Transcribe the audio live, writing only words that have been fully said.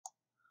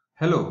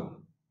Hello,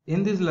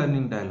 in this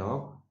learning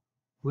dialogue,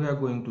 we are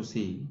going to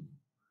see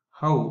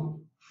how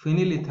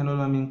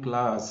phenylethanolamine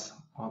class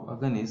of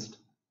agonists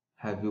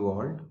have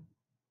evolved,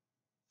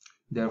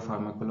 their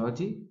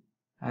pharmacology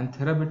and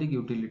therapeutic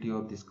utility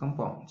of these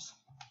compounds.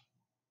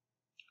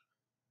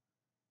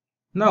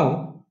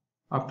 Now,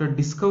 after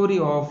discovery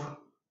of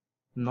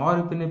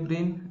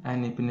norepinephrine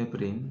and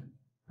epinephrine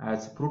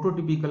as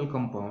prototypical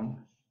compound,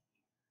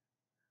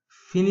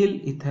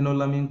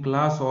 phenylethanolamine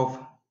class of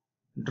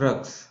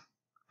drugs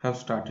have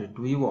started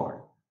to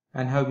evolve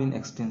and have been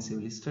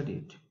extensively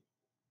studied.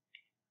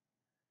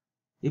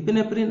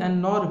 Epinephrine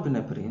and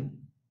norepinephrine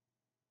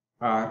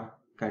are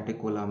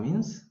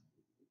catecholamines,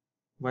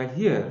 while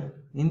here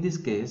in this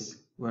case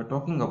we are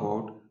talking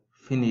about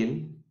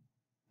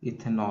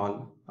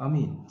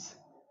phenylethanolamines.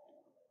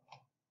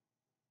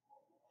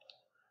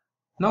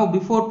 Now,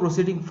 before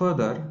proceeding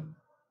further,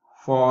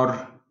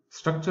 for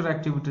structure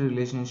activity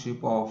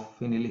relationship of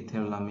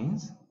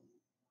phenylethanolamines,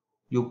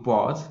 you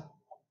pause,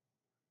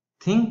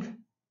 think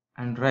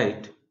and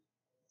write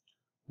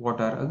what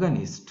are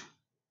agonists.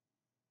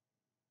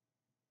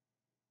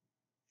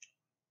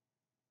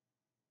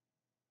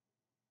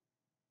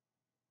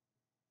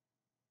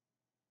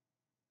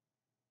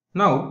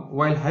 Now,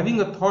 while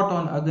having a thought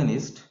on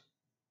agonist,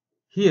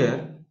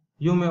 here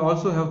you may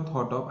also have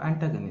thought of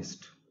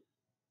antagonist.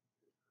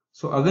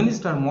 So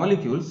agonists are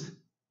molecules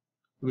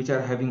which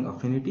are having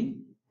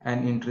affinity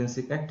and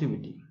intrinsic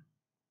activity.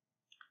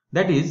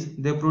 That is,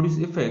 they produce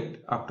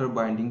effect after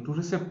binding to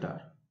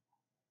receptor,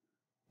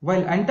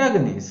 while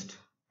antagonists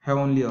have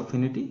only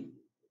affinity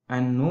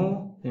and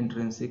no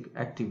intrinsic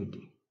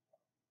activity.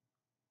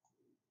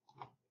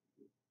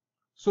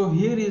 So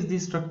here is the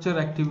structure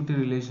activity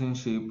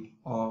relationship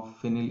of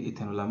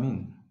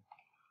phenylethanolamine.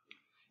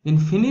 In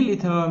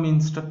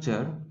phenylethanolamine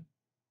structure,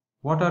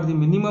 what are the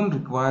minimum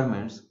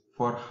requirements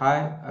for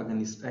high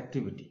agonist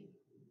activity?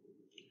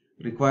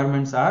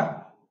 Requirements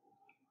are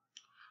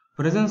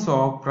presence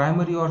of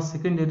primary or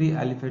secondary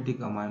aliphatic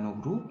amino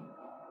group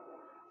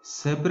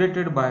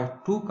separated by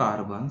 2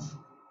 carbons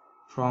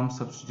from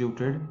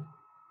substituted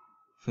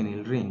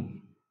phenyl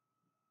ring.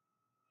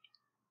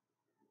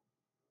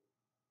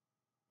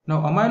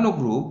 Now, amino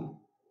group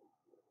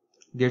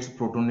gets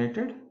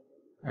protonated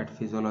at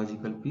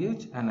physiological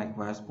pH and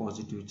acquires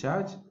positive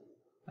charge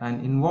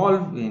and is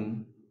involved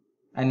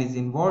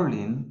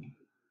in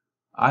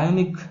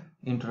ionic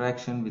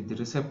interaction with the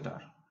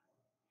receptor.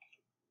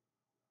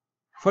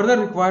 Further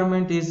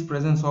requirement is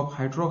presence of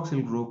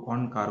hydroxyl group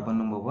on carbon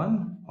number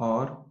 1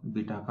 or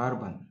beta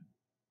carbon.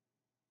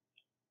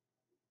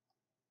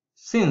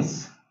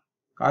 Since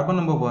carbon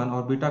number 1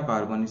 or beta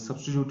carbon is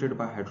substituted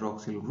by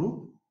hydroxyl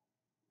group,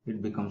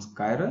 it becomes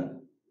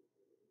chiral.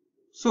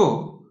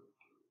 So,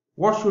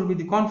 what should be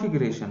the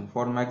configuration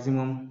for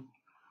maximum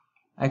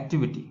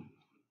activity?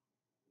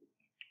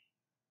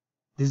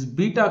 This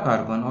beta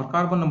carbon or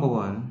carbon number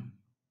 1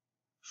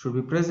 should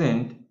be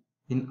present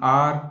in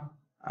R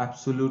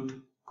absolute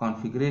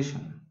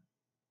configuration.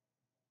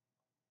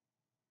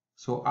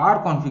 So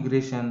R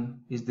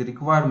configuration is the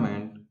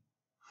requirement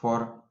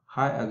for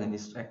high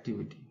agonist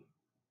activity.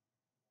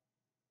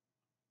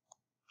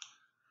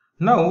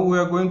 Now we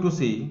are going to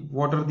see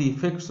what are the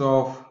effects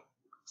of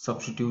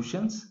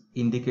substitutions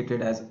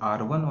indicated as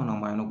R1 on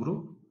amino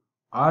group,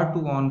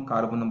 R2 on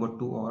carbon number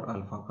 2 or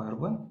alpha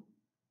carbon,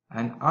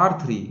 and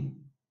R3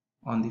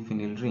 on the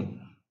phenyl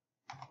ring.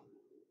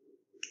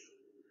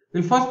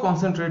 We'll first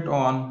concentrate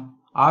on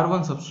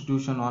R1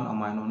 substitution on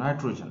amino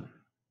nitrogen.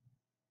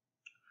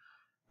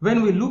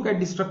 When we look at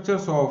the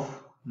structures of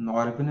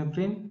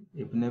norepinephrine,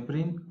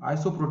 epinephrine,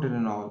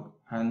 isoproterenol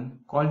and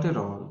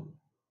cholesterol,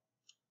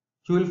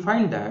 you will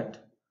find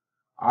that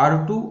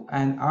R2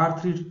 and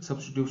R3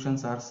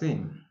 substitutions are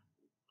same,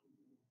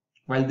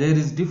 while there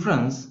is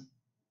difference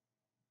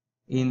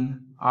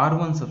in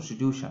R1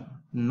 substitution.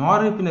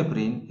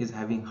 Norepinephrine is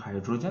having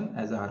hydrogen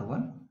as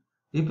R1,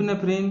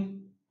 epinephrine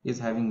is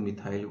having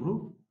methyl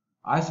group,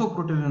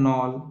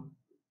 isoproterenol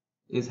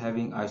is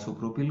having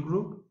isopropyl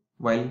group,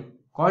 while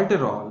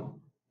cholesterol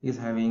is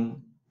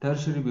having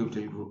tertiary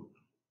butyl group.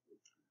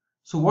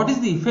 So what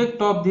is the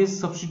effect of this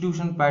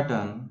substitution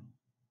pattern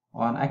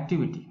on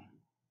activity?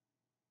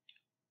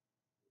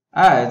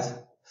 As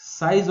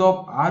size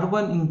of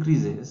R1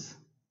 increases,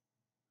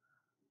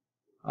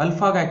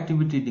 alpha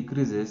activity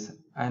decreases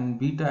and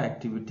beta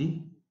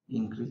activity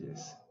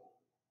increases,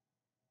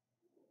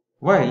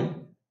 while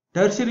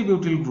tertiary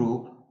butyl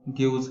group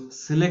gives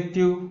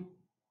selective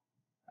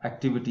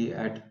activity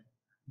at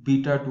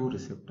beta 2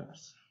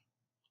 receptors.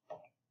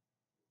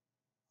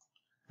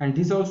 And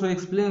this also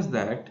explains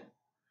that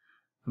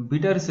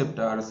beta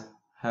receptors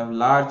have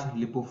large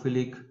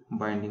lipophilic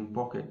binding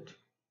pocket.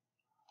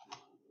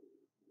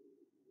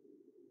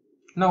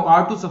 Now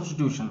R2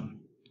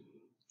 substitution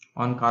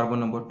on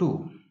carbon number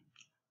 2.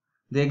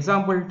 The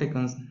example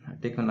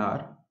taken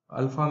are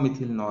alpha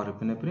methyl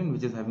norepinephrine,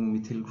 which is having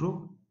methyl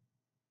group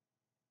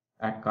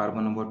at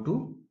carbon number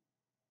 2.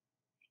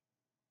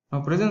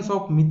 Now presence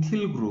of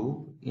methyl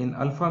group in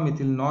alpha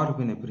methyl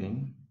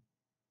norepinephrine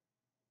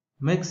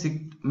makes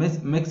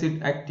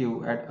it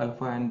active at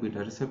alpha and beta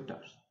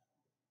receptors,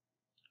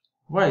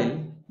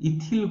 while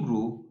ethyl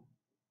group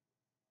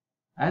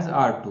as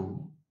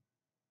R2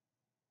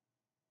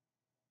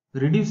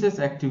 reduces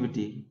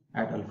activity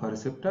at alpha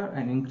receptor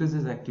and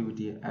increases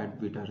activity at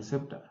beta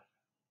receptor.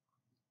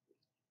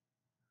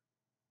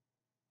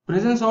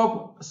 Presence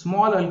of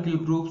small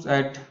alkyl groups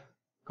at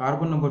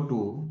carbon number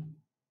 2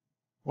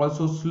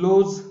 also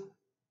slows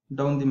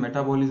down the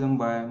metabolism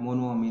by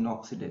monoamine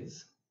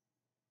oxidase,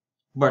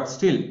 but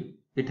still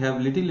it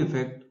have little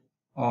effect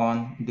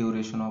on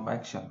duration of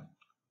action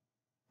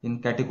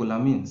in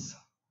catecholamines,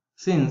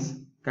 since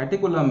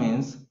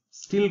catecholamines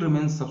still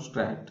remains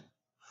substrate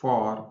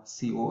for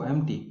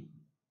COMT,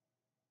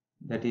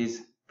 that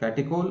is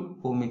catechol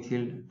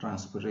O-methyl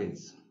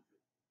transferase.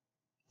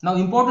 Now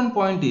important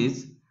point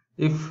is,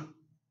 if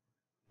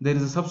there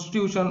is a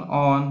substitution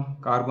on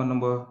carbon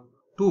number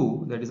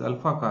 2, that is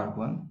alpha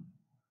carbon,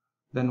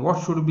 then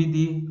what should be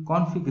the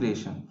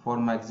configuration for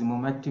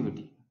maximum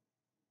activity?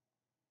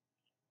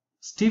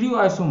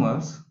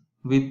 Stereoisomers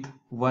with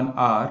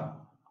 1R,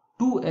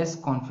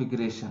 2S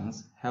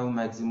configurations have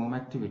maximum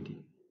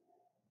activity.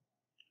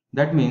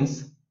 That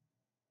means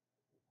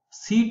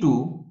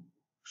C2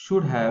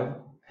 should have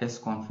S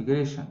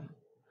configuration.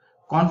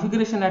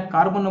 Configuration at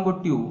carbon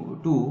number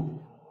 2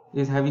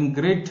 is having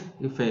great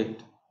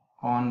effect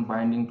on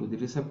binding to the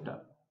receptor.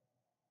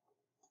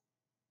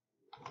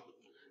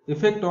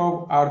 Effect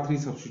of R3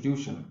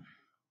 substitution.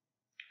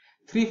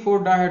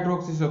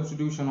 3,4-dihydroxy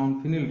substitution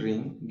on phenyl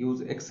ring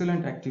gives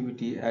excellent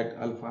activity at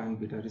alpha and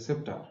beta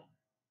receptor,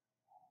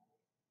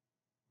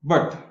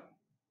 but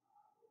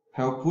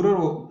have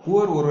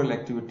poor oral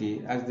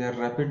activity as they are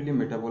rapidly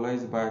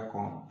metabolized by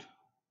COMT.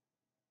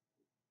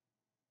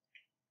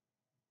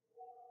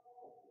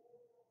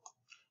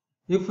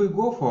 If we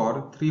go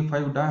for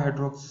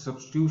 3,5-dihydroxy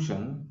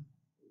substitution,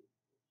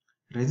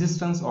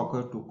 resistance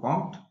occurs to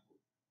COMT,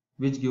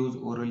 which gives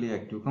orally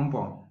active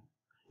compound.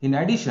 In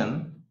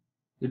addition,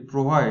 it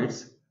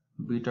provides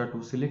beta-2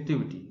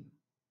 selectivity.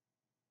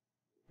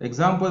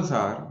 Examples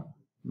are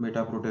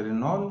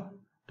metaproterenol,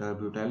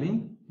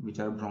 terbutaline, which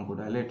are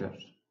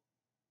bronchodilators.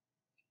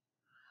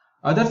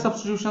 Other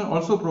substitution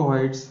also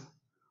provides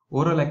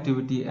oral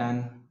activity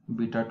and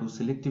beta-2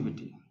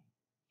 selectivity,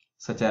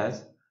 such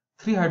as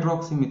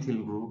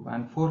 3-hydroxymethyl group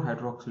and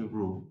 4-hydroxyl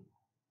group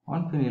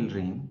on phenyl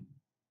ring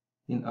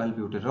in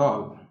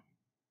albuterol.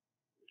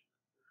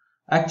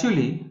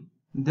 Actually,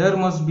 there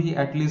must be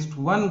at least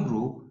one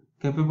group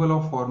capable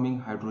of forming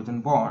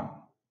hydrogen bond.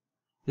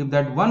 If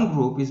that one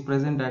group is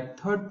present at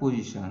third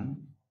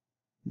position,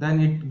 then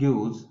it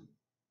gives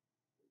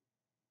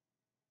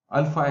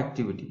alpha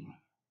activity.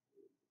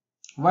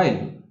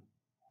 While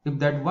if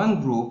that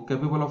one group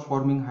capable of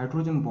forming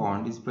hydrogen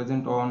bond is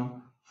present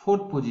on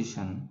fourth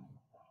position,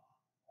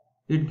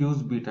 it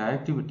gives beta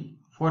activity.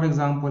 For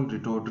example,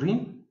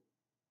 ritodrine,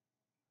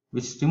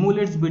 which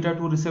stimulates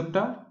beta-2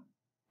 receptor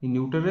in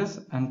uterus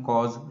and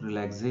cause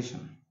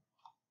relaxation.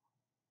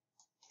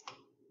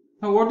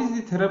 Now, what is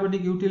the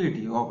therapeutic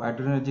utility of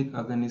adrenergic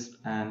agonist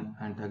and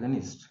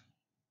antagonist?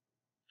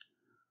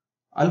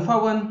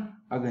 Alpha-1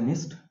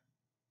 agonist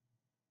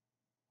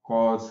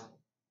cause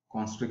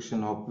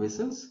constriction of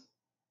vessels,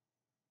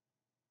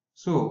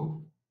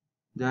 so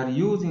they are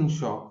used in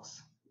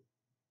shocks,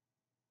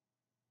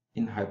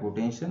 in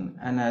hypotension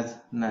and as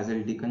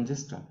nasal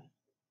decongestant,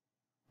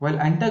 while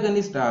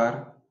antagonists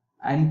are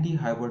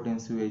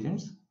antihypertensive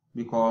agents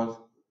because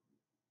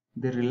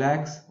they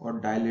relax or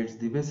dilates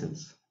the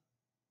vessels.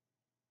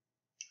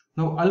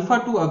 Now,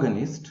 alpha-2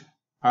 agonists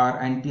are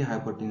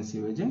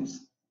antihypertensive agents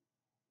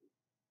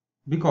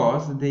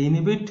because they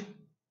inhibit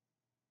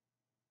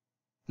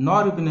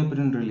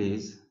norepinephrine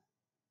release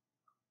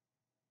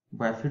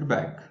by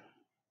feedback.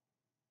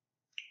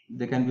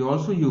 They can be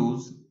also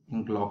used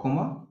in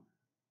glaucoma,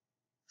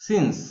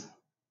 since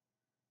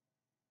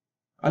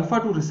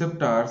alpha-2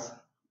 receptors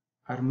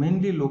are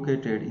mainly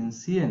located in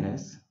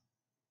CNS.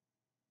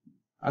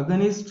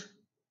 Agonists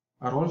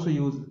are also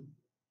used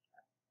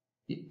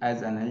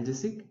as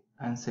analgesic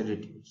and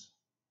sedatives.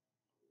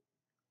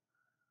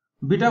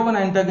 Beta-1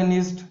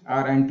 antagonists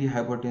are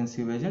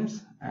antihypertensive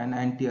agents and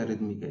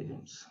antiarrhythmic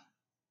agents,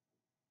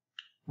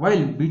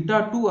 while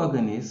beta-2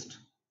 agonists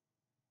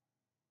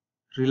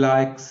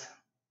relax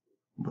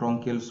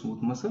bronchial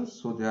smooth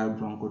muscles, so they are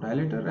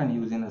bronchodilator and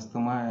used in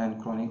asthma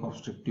and chronic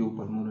obstructive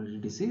pulmonary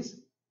disease.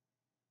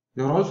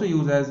 They are also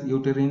used as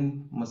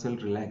uterine muscle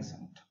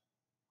relaxant.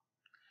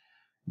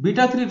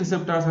 Beta-3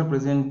 receptors are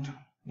present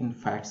in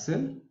fat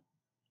cell.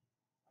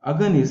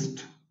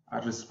 Agonists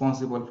are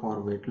responsible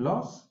for weight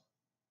loss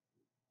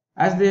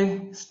as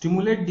they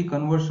stimulate the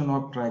conversion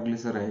of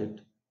triglyceride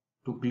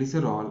to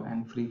glycerol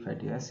and free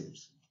fatty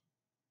acids.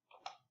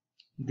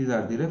 These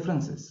are the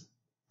references.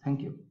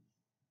 Thank you.